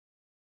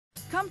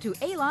Come to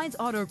Alines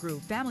Auto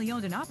Group,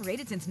 family-owned and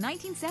operated since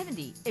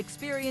 1970.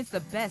 Experience the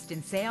best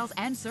in sales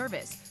and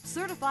service.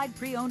 Certified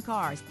pre-owned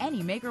cars,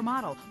 any make or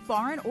model,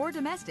 foreign or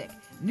domestic.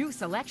 New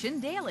selection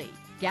daily.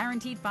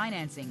 Guaranteed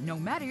financing, no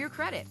matter your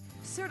credit.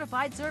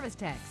 Certified service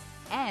techs.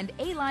 And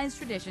Alines'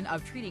 tradition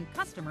of treating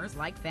customers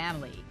like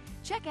family.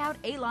 Check out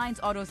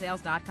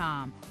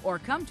AlinesAutosales.com or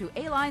come to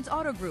Alines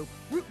Auto Group,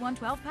 Route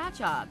 112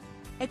 Patchogue.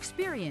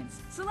 Experience,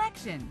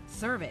 selection,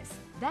 service.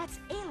 That's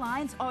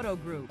Alines Auto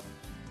Group.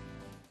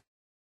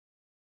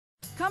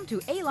 Come to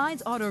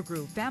Alines Auto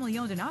Group,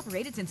 family-owned and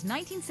operated since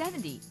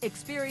 1970.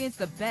 Experience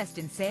the best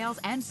in sales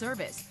and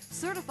service.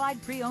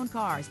 Certified pre-owned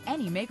cars,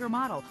 any make or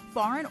model,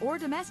 foreign or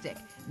domestic.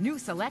 New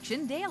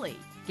selection daily.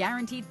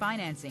 Guaranteed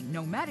financing,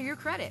 no matter your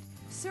credit.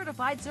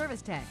 Certified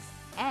service techs.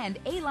 And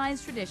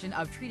Alines' tradition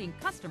of treating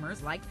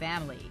customers like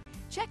family.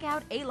 Check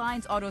out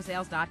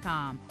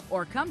AlinesAutosales.com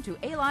or come to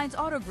Alines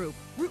Auto Group,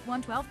 Route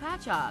 112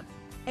 Patchogue.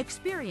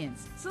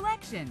 Experience,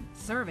 selection,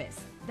 service.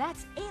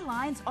 That's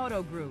Alines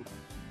Auto Group.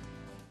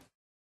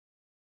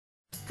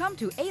 Come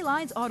to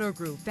Alines Auto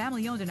Group,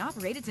 family-owned and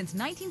operated since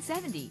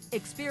 1970.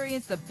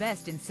 Experience the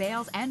best in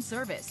sales and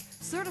service.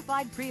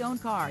 Certified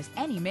pre-owned cars,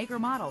 any make or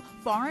model,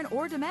 foreign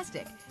or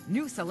domestic.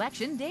 New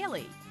selection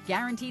daily.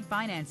 Guaranteed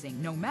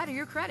financing, no matter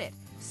your credit.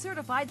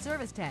 Certified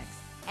service techs.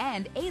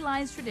 And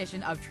Alines'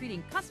 tradition of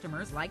treating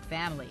customers like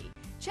family.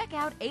 Check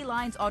out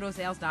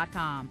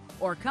AlinesAutosales.com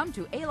or come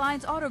to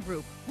Alines Auto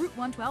Group, Route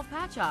 112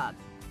 Patchogue.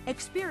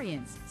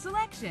 Experience,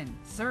 selection,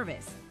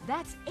 service.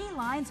 That's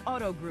Alines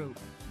Auto Group.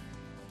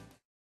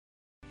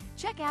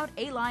 Check out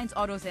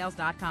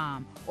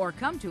AlinesAutosales.com or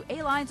come to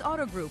Alines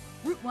Auto Group,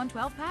 Route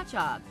 112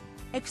 Patchogue.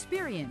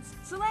 Experience,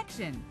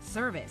 selection,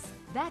 service.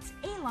 That's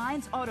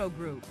Alines Auto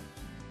Group.